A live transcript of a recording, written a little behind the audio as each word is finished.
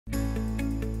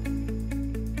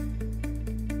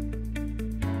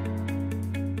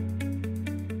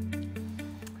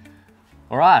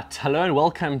Alright, hello and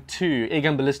welcome to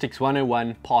Airgun Ballistics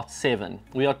 101 Part 7.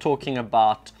 We are talking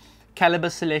about caliber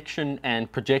selection and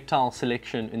projectile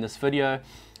selection in this video,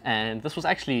 and this was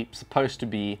actually supposed to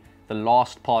be the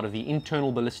last part of the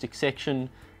internal ballistic section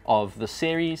of the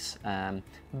series,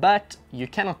 but you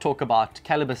cannot talk about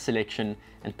caliber selection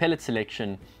and pellet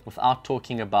selection without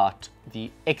talking about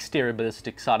the exterior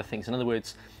ballistic side of things. In other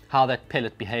words, how that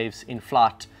pellet behaves in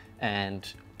flight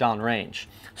and downrange.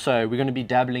 So we're going to be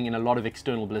dabbling in a lot of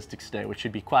external ballistics today, which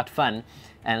should be quite fun,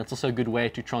 and it's also a good way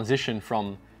to transition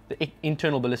from the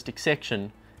internal ballistic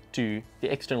section to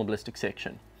the external ballistic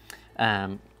section.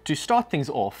 To start things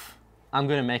off, I'm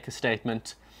going to make a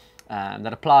statement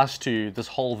that applies to this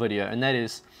whole video, and that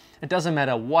is, it doesn't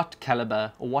matter what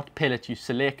caliber or what pellet you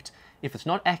select, if it's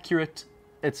not accurate,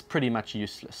 it's pretty much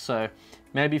useless. So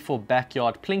maybe for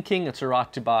backyard plinking, it's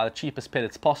alright to buy the cheapest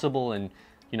pellets possible and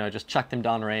just chuck them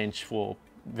down range for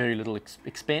very little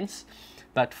expense.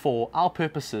 But for our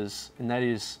purposes, and that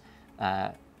is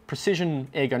precision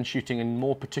airgun shooting, and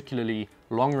more particularly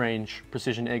long-range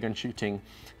precision airgun shooting,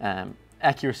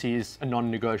 accuracy is a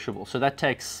non-negotiable. So that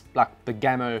takes like the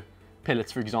Gammo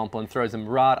pellets, for example, and throws them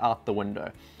right out the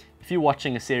window. If you're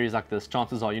watching a series like this,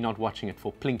 chances are you're not watching it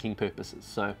for plinking purposes.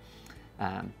 So,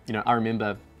 I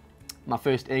remember my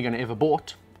first airgun I ever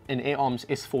bought, an Air Arms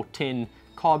S410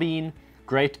 carbine.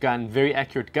 Great gun, very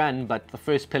accurate gun, but the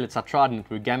first pellets I tried in it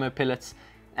were Gammo pellets.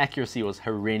 Accuracy was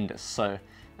horrendous. So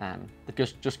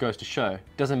it just goes to show,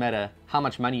 it doesn't matter how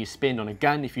much money you spend on a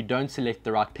gun, if you don't select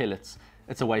the right pellets,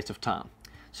 it's a waste of time.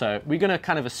 So we're going to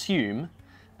kind of assume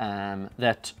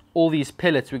that all these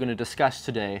pellets we're going to discuss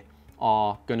today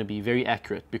are going to be very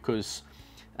accurate, because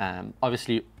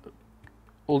obviously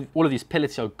all of these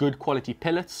pellets are good quality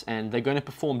pellets, and they're going to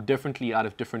perform differently out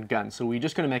of different guns. So we're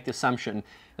just going to make the assumption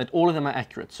that all of them are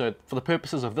accurate. So for the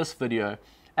purposes of this video,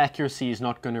 accuracy is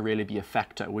not going to really be a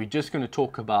factor. We're just going to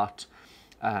talk about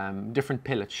different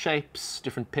pellet shapes,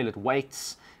 different pellet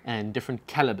weights, and different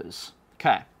calibers.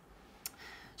 Okay.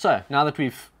 So now that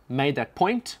we've made that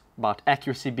point about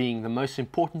accuracy being the most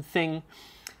important thing,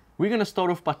 we're going to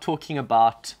start off by talking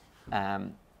about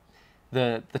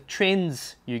the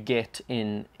trends you get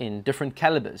in different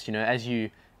calibers. As you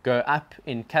go up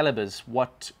in calibers,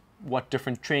 what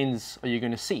different trends are you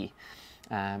going to see?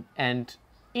 And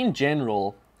in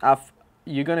general,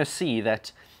 you're going to see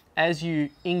that as you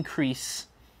increase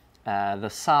the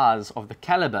size of the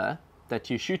caliber that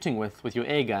you're shooting with your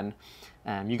airgun,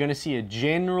 you're going to see a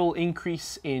general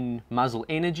increase in muzzle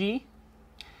energy,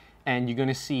 and you're going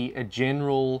to see a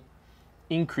general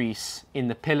increase in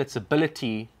the pellet's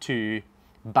ability to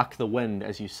buck the wind,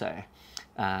 as you say,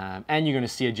 and you're going to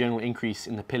see a general increase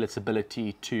in the pellet's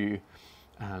ability to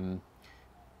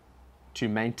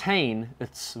maintain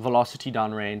its velocity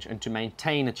downrange and to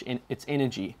maintain its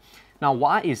energy. Now,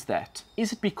 why is that?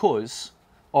 Is it because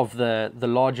of the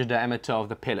larger diameter of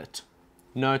the pellet?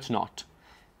 No, it's not.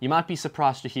 You might be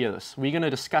surprised to hear this. We're going to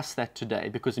discuss that today,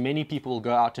 because many people will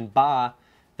go out and buy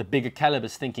the bigger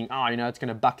calibers thinking, it's going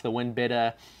to buck the wind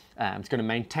better, it's going to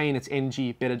maintain its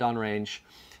energy better downrange.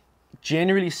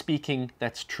 Generally speaking,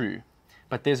 that's true.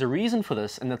 But there's a reason for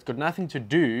this, and that's got nothing to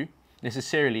do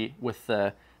necessarily with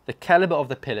the caliber of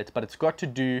the pellet, but it's got to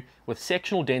do with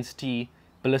sectional density,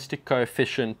 ballistic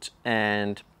coefficient,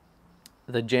 and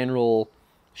the general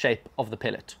shape of the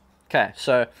pellet. Okay,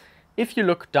 so if you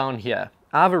look down here,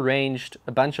 I've arranged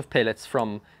a bunch of pellets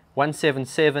from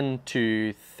 177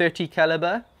 to 30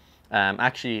 caliber. I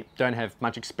actually don't have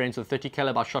much experience with 30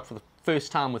 caliber. I shot for the first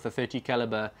time with a 30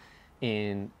 caliber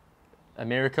in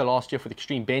America last year for the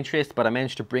Extreme Bench Rest, but I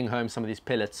managed to bring home some of these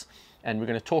pellets, and we're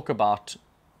going to talk about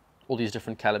all these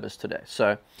different calibers today.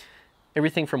 So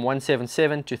everything from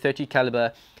 177 to 30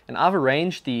 caliber, and I've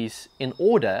arranged these in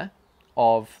order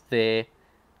of their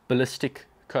ballistic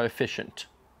coefficient.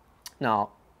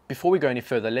 Now, before we go any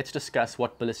further, let's discuss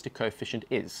what ballistic coefficient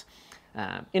is.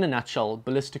 In a nutshell,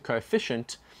 ballistic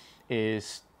coefficient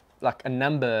is like a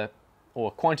number or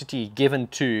a quantity given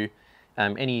to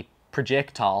any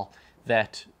projectile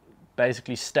that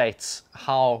basically states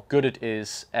how good it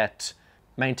is at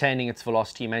maintaining its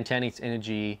velocity, maintaining its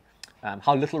energy,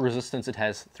 how little resistance it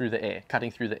has through the air,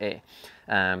 cutting through the air.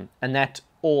 And that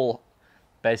all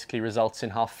basically results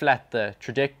in how flat the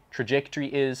trajectory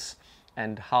is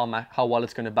and how well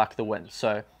it's going to buck the wind.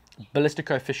 So ballistic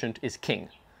coefficient is king.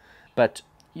 But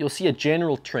you'll see a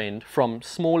general trend from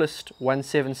smallest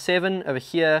 177 over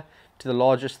here to the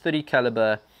largest 30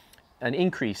 caliber, an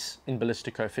increase in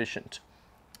ballistic coefficient.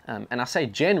 And I say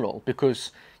general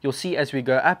because you'll see as we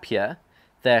go up here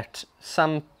that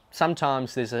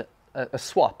sometimes there's a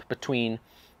swap between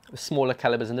the smaller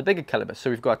calibers and the bigger calibers. So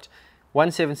we've got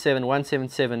 177,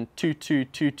 177, 22,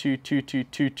 22, 22,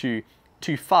 22,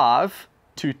 25,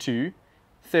 22,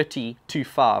 30,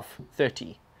 25,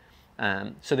 30.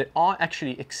 So there are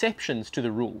actually exceptions to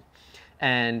the rule,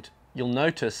 and you'll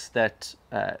notice that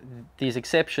these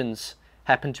exceptions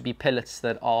happen to be pellets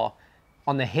that are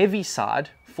on the heavy side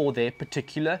for their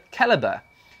particular caliber.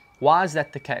 Why is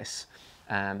that the case?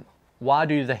 Why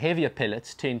do the heavier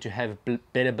pellets tend to have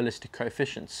better ballistic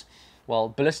coefficients? Well,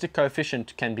 ballistic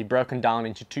coefficient can be broken down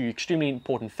into two extremely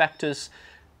important factors.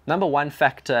 Number one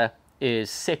factor is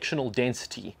sectional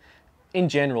density. In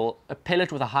general, a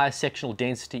pellet with a higher sectional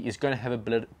density is going to have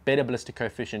a better ballistic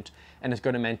coefficient and is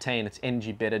going to maintain its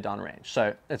energy better downrange.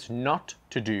 So it's not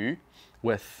to do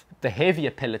with the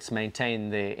heavier pellets maintain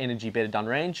their energy better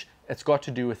downrange. It's got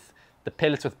to do with the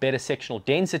pellets with better sectional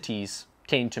densities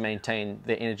tend to maintain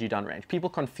their energy downrange. People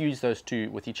confuse those two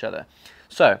with each other.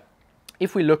 So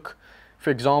if we look,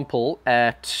 for example,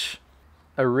 at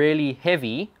a really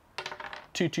heavy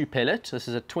 2.2 pellet, this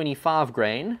is a 25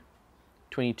 grain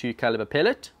 22 caliber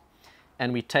pellet,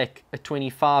 and we take a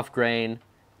 25 grain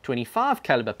 25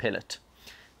 caliber pellet.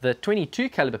 The 22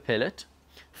 caliber pellet,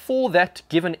 for that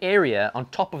given area on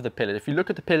top of the pellet, if you look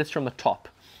at the pellets from the top,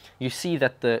 you see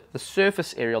that the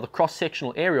surface area, or the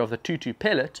cross-sectional area of the 2.2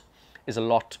 pellet is a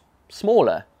lot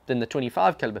smaller than the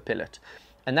 25 caliber pellet.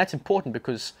 And that's important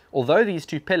because although these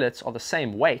two pellets are the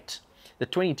same weight, the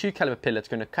 22 caliber pellet is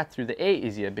going to cut through the air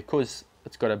easier because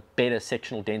it's got a better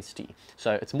sectional density.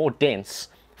 So it's more dense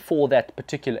for that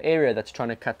particular area that's trying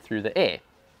to cut through the air.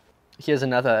 Here's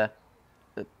another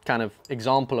kind of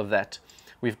example of that.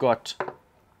 We've got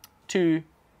two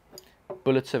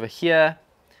bullets over here.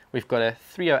 We've got a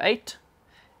 308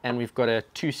 and we've got a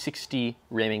 260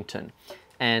 Remington.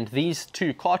 And these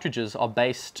two cartridges are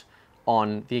based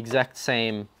on the exact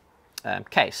same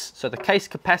case. So the case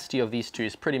capacity of these two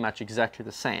is pretty much exactly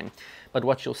the same. But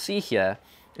what you'll see here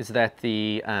is that if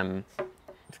you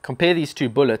compare these two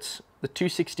bullets, the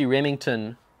 260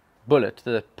 Remington bullet,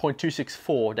 the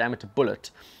 .264 diameter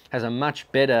bullet, has a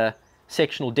much better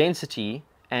sectional density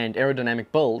and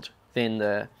aerodynamic build than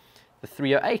the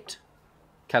 308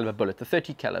 caliber bullet, the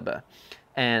 30 caliber.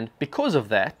 And because of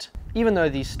that, even though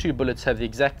these two bullets have the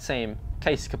exact same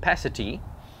case capacity,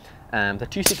 the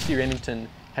 260 Remington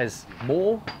has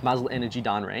more muzzle energy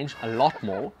downrange, a lot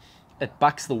more. It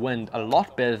bucks the wind a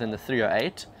lot better than the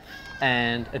 308,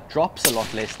 and it drops a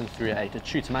lot less than 308. It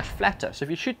shoots much flatter. So if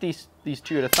you shoot these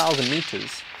two at 1,000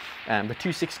 meters, the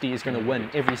 260 is going to win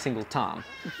every single time.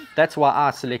 That's why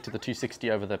I selected the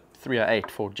 260 over the 308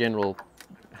 for general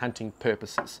hunting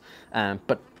purposes.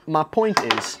 But my point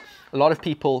is, a lot of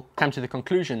people come to the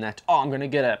conclusion that, oh, I'm going to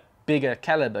get a bigger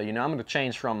caliber. You know, I'm going to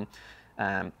change from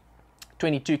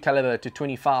 22 caliber to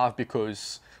 25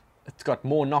 because it's got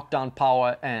more knockdown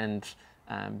power and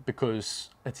because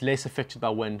it's less affected by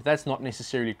wind. That's not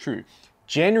necessarily true.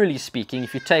 Generally speaking,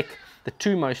 if you take the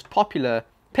two most popular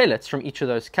pellets from each of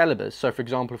those calibers, so for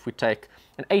example, if we take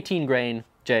an 18 grain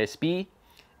JSB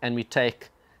and we take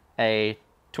a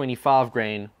 25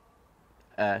 grain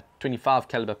 25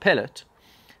 caliber pellet,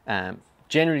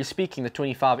 generally speaking, the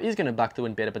 25 is going to buck the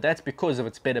wind better, but that's because of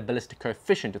its better ballistic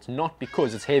coefficient. It's not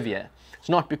because it's heavier. It's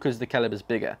not because the caliber is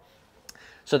bigger.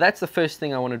 So that's the first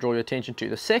thing I want to draw your attention to.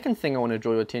 The second thing I want to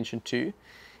draw your attention to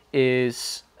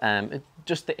is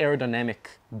just the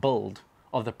aerodynamic build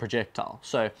of the projectile.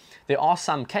 So there are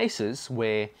some cases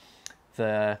where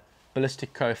the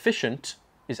ballistic coefficient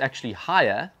is actually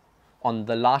higher on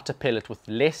the lighter pellet with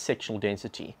less sectional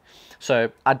density.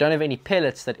 So I don't have any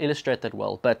pellets that illustrate that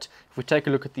well, but if we take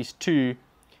a look at these two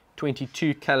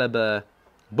 22 caliber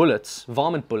bullets,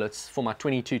 varmint bullets for my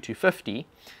 22-250,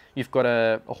 you've got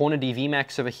a Hornady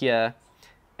VMAX over here,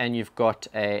 and you've got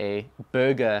a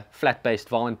Berger flat-based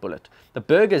varmint bullet. The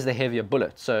Berger is the heavier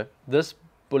bullet, so this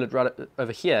bullet right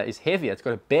over here is heavier. It's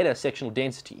got a better sectional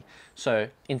density. So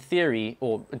in theory,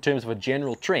 or in terms of a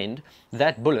general trend,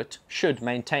 that bullet should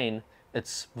maintain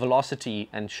its velocity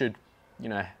and should, you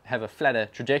know, have a flatter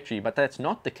trajectory, but that's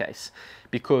not the case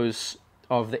because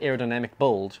of the aerodynamic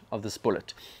build of this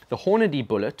bullet. The Hornady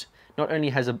bullet not only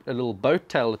has a little boat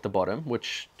tail at the bottom,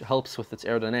 which helps with its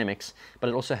aerodynamics, but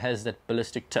it also has that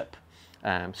ballistic tip.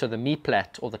 So the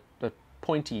me-plat, or the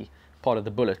pointy part of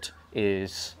the bullet,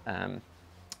 is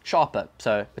sharper,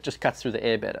 so it just cuts through the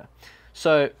air better.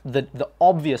 So the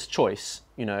obvious choice,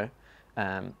 you know,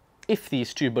 if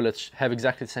these two bullets have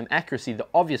exactly the same accuracy, the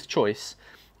obvious choice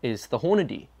is the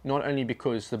Hornady, not only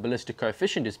because the ballistic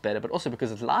coefficient is better, but also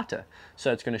because it's lighter,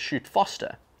 so it's going to shoot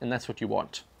faster, and that's what you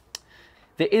want.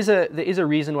 There is a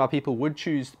reason why people would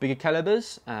choose bigger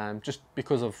calibers, just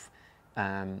because of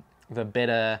the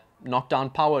better knockdown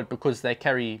power because they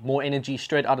carry more energy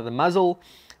straight out of the muzzle.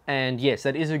 And yes,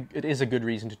 it is a good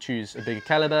reason to choose a bigger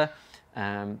caliber.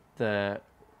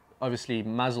 Obviously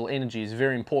muzzle energy is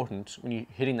very important when you're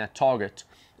hitting that target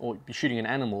or you're shooting an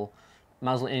animal.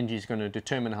 Muzzle energy is going to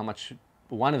determine how much,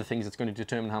 one of the things that's going to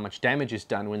determine how much damage is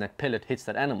done when that pellet hits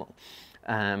that animal.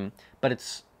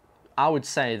 But I would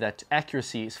say that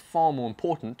accuracy is far more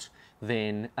important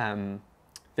than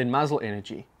muzzle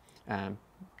energy.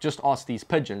 Just ask these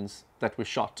pigeons that were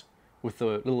shot with the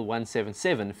little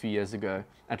 177 a few years ago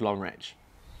at long range.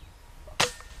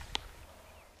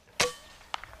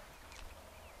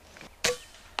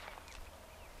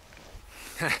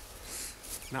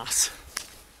 Nice.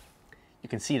 You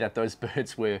can see that those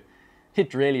birds were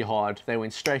hit really hard. They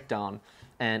went straight down,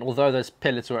 and although those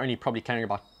pellets were only probably carrying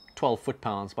about 12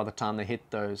 foot-pounds by the time they hit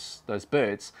those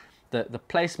birds, the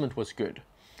placement was good.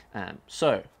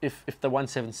 So if the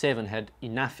 177 had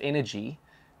enough energy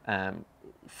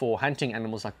for hunting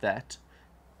animals like that,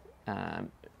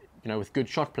 with good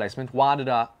shot placement, why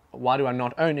do I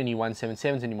not own any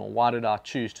 177s anymore? Why did I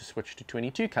choose to switch to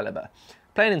 22 caliber?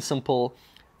 Plain and simple,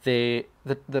 the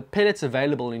pellets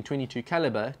available in 22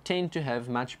 caliber tend to have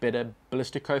much better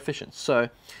ballistic coefficients. So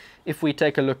if we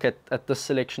take a look at this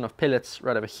selection of pellets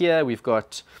right over here, we've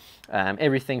got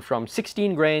everything from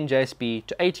 16 grain JSB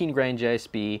to 18 grain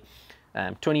JSB,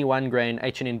 21 grain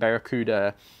H&N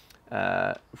Barracuda,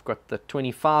 we've got the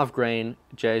 25 grain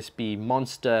JSB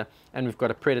Monster, and we've got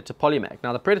a Predator Polymag.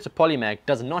 Now the Predator Polymag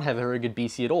does not have a very good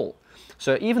BC at all.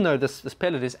 So even though this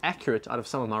pellet is accurate out of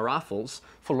some of my rifles,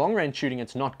 for long range shooting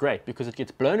it's not great because it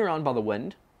gets blown around by the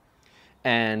wind,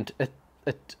 and it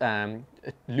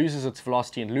loses its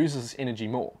velocity and loses its energy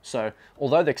more. So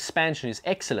although the expansion is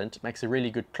excellent, it makes a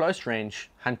really good close range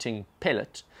hunting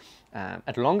pellet,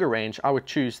 at longer range I would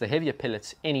choose the heavier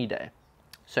pellets any day.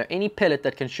 So any pellet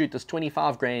that can shoot this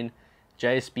 25 grain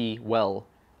JSB well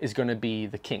is going to be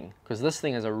the king, because this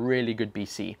thing has a really good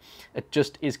BC. It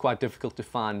just is quite difficult to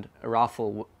find a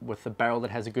rifle with a barrel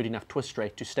that has a good enough twist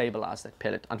rate to stabilize that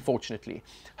pellet, unfortunately.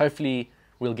 Hopefully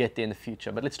we'll get there in the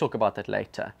future, but let's talk about that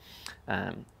later.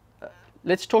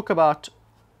 Let's talk about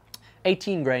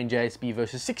 18 grain JSB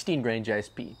versus 16 grain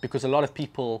JSB, because a lot of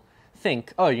people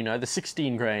think, oh, the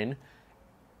 16 grain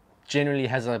generally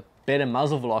has a better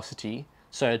muzzle velocity,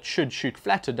 so it should shoot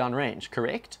flatter downrange,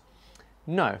 correct?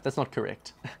 No, that's not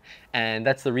correct. And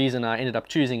that's the reason I ended up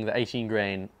choosing the 18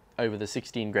 grain over the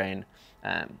 16 grain.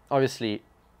 Obviously,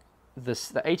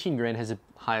 the 18 grain has a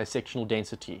higher sectional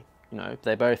density.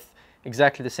 They're both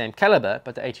exactly the same caliber,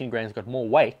 but the 18 grain's got more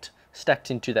weight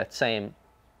stacked into that same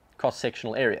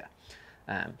cross-sectional area.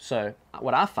 So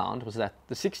what I found was that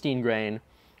the 16 grain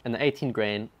and the 18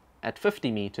 grain at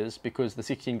 50 meters, because the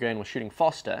 16 grain was shooting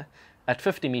faster, at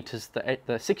 50 meters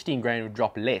the 16 grain would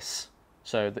drop less.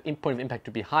 So the point of impact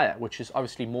would be higher, which is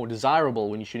obviously more desirable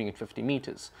when you're shooting at 50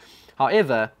 meters.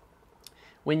 However,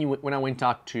 when I went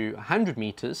out to 100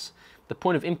 meters, the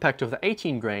point of impact of the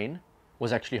 18 grain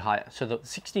was actually higher. So the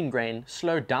 16 grain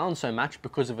slowed down so much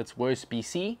because of its worse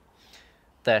BC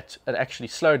that it actually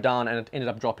slowed down, and it ended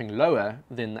up dropping lower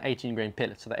than the 18 grain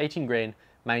pellet. So the 18 grain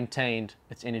maintained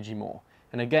its energy more.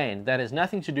 And again, that has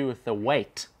nothing to do with the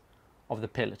weight of the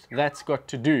pellet. That's got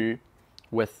to do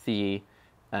with the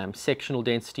sectional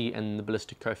density and the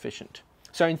ballistic coefficient.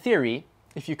 So in theory,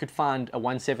 if you could find a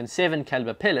 177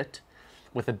 caliber pellet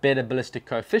with a better ballistic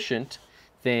coefficient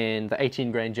than the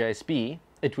 18 grain JSB,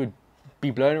 it would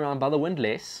be blown around by the wind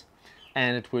less,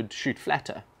 and it would shoot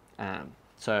flatter.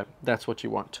 So that's what you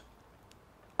want.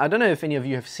 I don't know if any of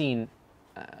you have seen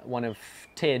one of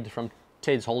Ted from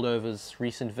Ted's Holdovers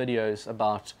recent videos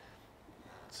about,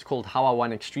 it's called How I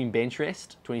Won Extreme Bench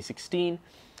Rest 2016.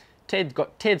 Ted's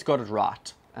got it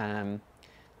right.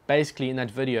 Basically in that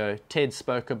video, Ted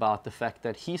spoke about the fact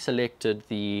that he selected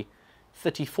the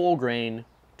 34 grain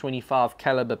 25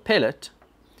 caliber pellet,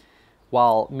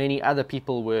 while many other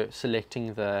people were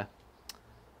selecting the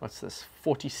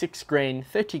 46 grain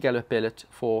 30 caliber pellet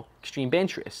for extreme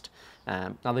bench rest.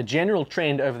 Now the general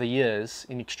trend over the years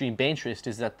in extreme bench rest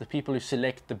is that the people who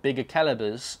select the bigger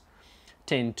calibers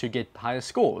tend to get higher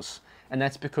scores, and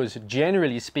that's because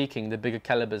generally speaking the bigger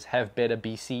calibers have better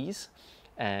BCs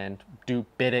and do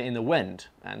better in the wind,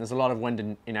 and there's a lot of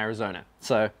wind in Arizona.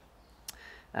 So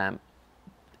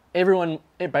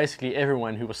basically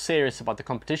everyone who was serious about the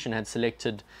competition had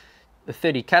selected the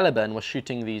 30 caliber and was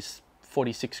shooting these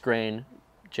 46 grain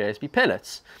JSB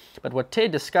pellets. But what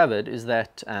Ted discovered is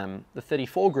that the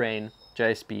 34 grain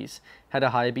JSBs had a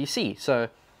higher BC. So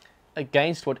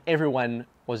against what everyone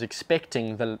was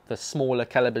expecting the smaller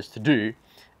calibers to do,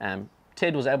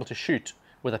 Ted was able to shoot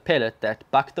with a pellet that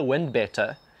bucked the wind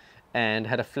better and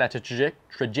had a flatter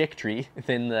trajectory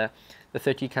than the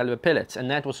 30 caliber pellets,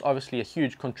 and that was obviously a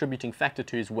huge contributing factor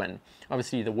to his win.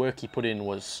 Obviously the work he put in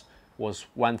was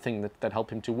one thing that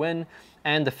helped him to win,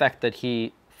 and the fact that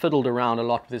he fiddled around a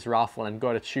lot with his rifle and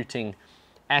got it shooting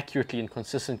accurately and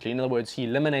consistently. In other words, he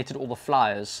eliminated all the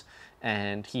flyers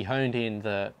and he honed in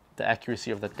the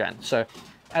accuracy of that gun. So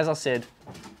as I said,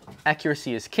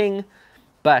 accuracy is king,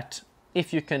 but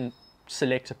if you can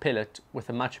select a pellet with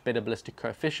a much better ballistic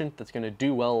coefficient that's going to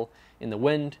do well in the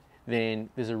wind, then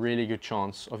there's a really good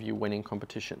chance of you winning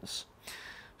competitions.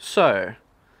 So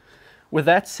with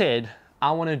that said,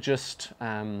 I want to just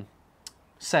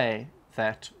say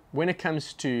that when it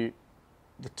comes to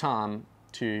the time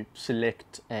to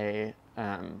select a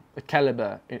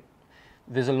caliber,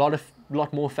 there's a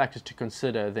lot more factors to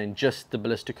consider than just the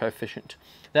ballistic coefficient.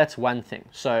 That's one thing.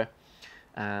 So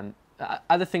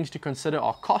other things to consider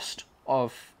are cost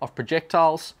of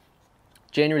projectiles.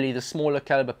 Generally, the smaller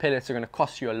caliber pellets are going to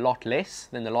cost you a lot less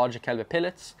than the larger caliber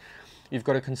pellets. You've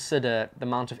got to consider the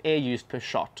amount of air used per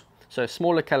shot. So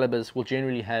smaller calibers will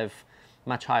generally have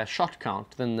much higher shot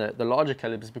count than the larger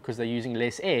calibers because they're using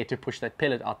less air to push that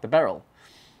pellet out the barrel.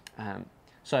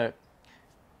 So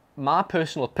my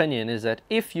personal opinion is that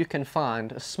if you can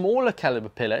find a smaller caliber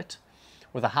pellet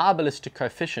with a high ballistic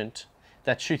coefficient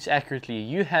that shoots accurately,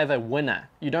 you have a winner.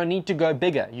 You don't need to go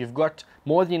bigger. You've got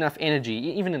more than enough energy,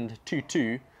 even in the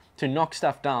 2.2, to knock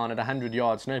stuff down at 100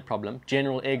 yards, no problem.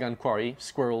 General airgun quarry,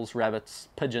 squirrels, rabbits,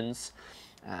 pigeons.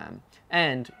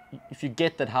 And if you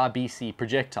get that high BC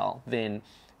projectile, then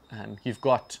you've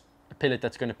got a pellet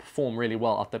that's going to perform really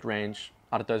well out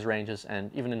at those ranges,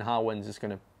 and even in high winds, it's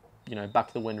going to,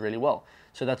 buck the wind really well.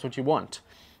 So that's what you want.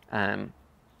 So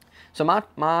I'm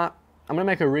going to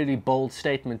make a really bold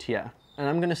statement here, and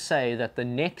I'm going to say that the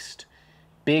next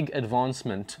big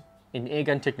advancement in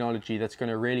airgun technology that's going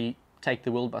to really take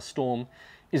the world by storm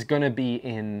is going to be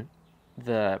in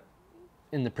the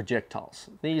projectiles.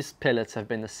 These pellets have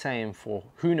been the same for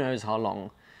who knows how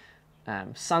long.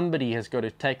 Somebody has got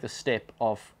to take the step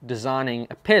of designing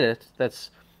a pellet that's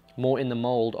more in the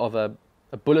mold of a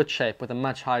bullet shape with a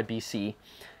much higher BC.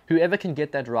 Whoever can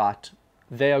get that right,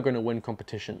 they are going to win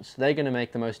competitions. They're going to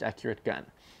make the most accurate gun.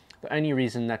 The only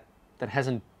reason that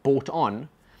hasn't bought on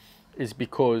is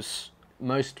because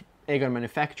most airgun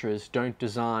manufacturers don't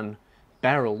design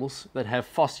barrels that have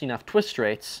fast enough twist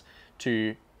rates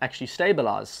to actually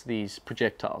stabilize these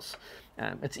projectiles.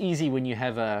 It's easy when you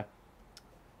have a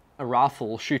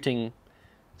rifle shooting,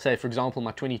 say for example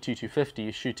my 22-250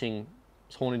 is shooting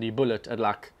Hornady bullet at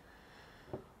like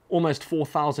almost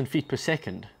 4,000 feet per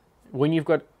second. When you've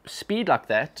got speed like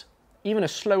that, even a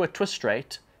slower twist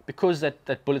rate, because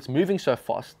that bullet's moving so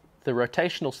fast, the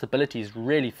rotational stability is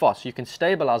really fast. You can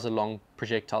stabilize a long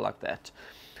projectile like that.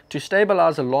 To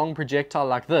stabilize a long projectile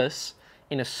like this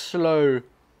in a slow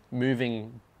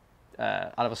moving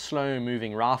out of a slow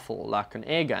moving rifle like an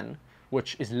air gun,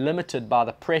 which is limited by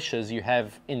the pressures you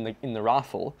have in the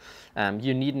rifle,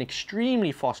 you need an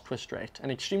extremely fast twist rate.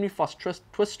 An extremely fast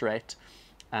twist rate,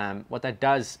 what that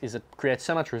does is it creates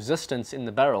so much resistance in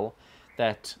the barrel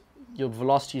that your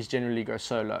velocities generally go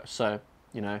so low. So,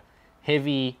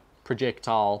 heavy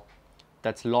projectile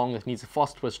that's long, that needs a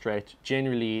fast twist rate,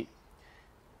 generally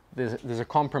there's a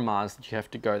compromise that you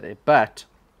have to go there. But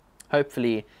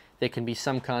hopefully there can be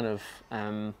some kind of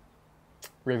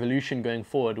revolution going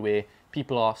forward where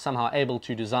people are somehow able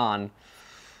to design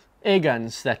air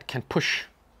guns that can push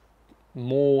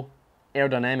more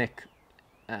aerodynamic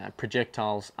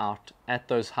projectiles out at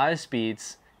those higher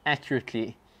speeds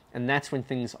accurately, and that's when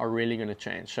things are really going to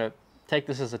change. So take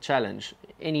this as a challenge.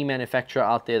 Any manufacturer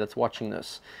out there that's watching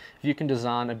this, if you can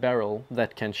design a barrel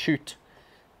that can shoot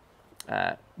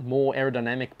more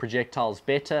aerodynamic projectiles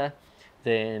better,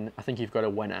 then I think you've got a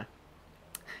winner.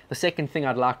 The second thing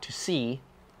I'd like to see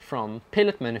from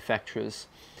pellet manufacturers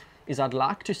is I'd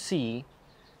like to see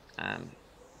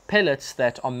pellets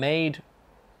that are made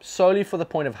solely for the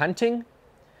point of hunting,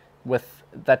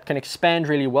 that can expand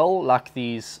really well, like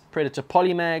these Predator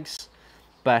polymags,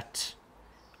 but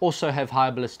also have high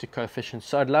ballistic coefficients.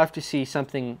 So I'd love to see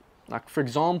something like, for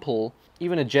example,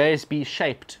 even a JSB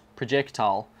shaped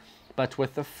projectile, but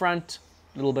with the front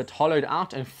a little bit hollowed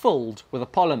out and filled with a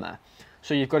polymer.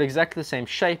 So you've got exactly the same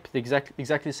shape, exactly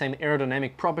the same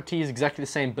aerodynamic properties, exactly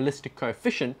the same ballistic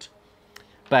coefficient,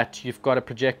 but you've got a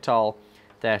projectile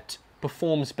that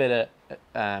performs better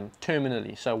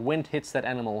terminally. So when it hits that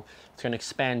animal, it's going to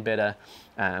expand better.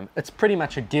 It's pretty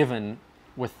much a given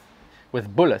with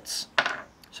bullets.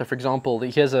 So for example,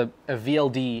 here's a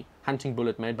VLD hunting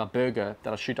bullet made by Berger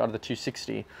that I shoot out of the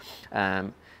 260.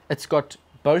 It's got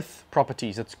both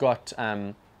properties. It's got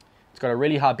It's got a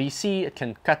really high BC. It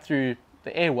can cut through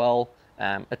the air well.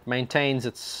 It maintains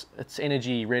its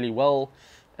energy really well.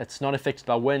 It's not affected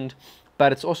by wind,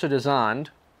 but it's also designed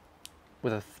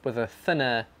with a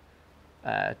thinner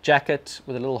jacket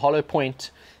with a little hollow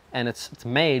point, and it's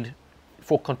made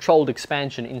for controlled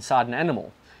expansion inside an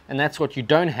animal, and that's what you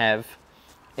don't have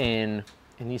in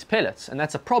these pellets, and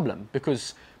that's a problem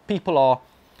because people are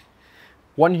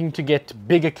wanting to get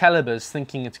bigger calibers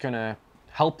thinking it's going to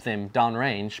help them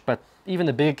downrange, but even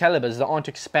the bigger calibers, they aren't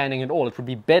expanding at all. It would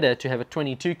be better to have a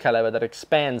 22 caliber that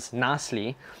expands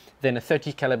nicely than a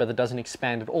 30 caliber that doesn't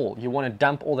expand at all. You want to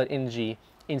dump all that energy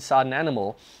inside an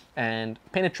animal, and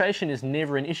penetration is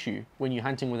never an issue when you're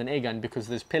hunting with an air gun because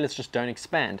those pellets just don't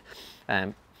expand.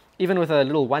 Even with a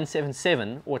little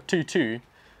 177 or 22,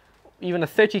 even a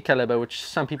 30 caliber, which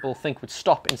some people think would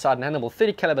stop inside an animal,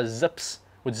 30 caliber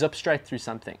would zip straight through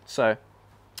something. So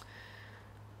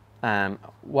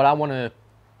what I want to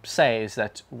say is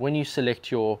that when you select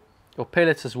your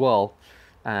pellets as well,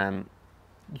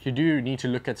 you do need to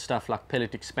look at stuff like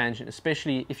pellet expansion,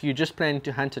 especially if you just plan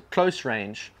to hunt at close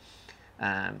range.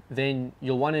 Then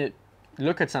you'll want to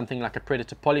look at something like a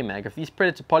Predator Polymag. If these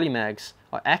Predator Polymags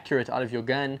are accurate out of your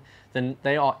gun, then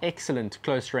they are excellent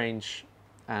close range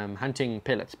hunting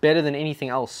pellets, better than anything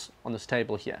else on this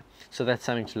table here. So that's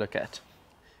something to look at.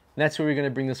 And that's where we're going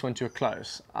to bring this one to a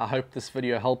close. I hope this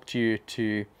video helped you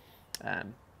to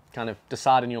kind of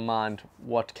decide in your mind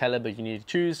what caliber you need to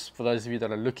choose for those of you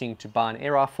that are looking to buy an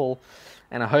air rifle,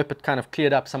 and I hope it kind of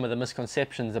cleared up some of the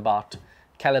misconceptions about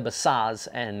caliber size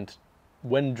and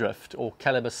wind drift, or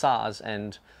caliber size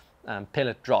and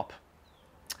pellet drop.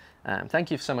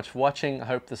 Thank you so much for watching. I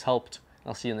hope this helped.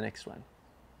 I'll see you in the next one.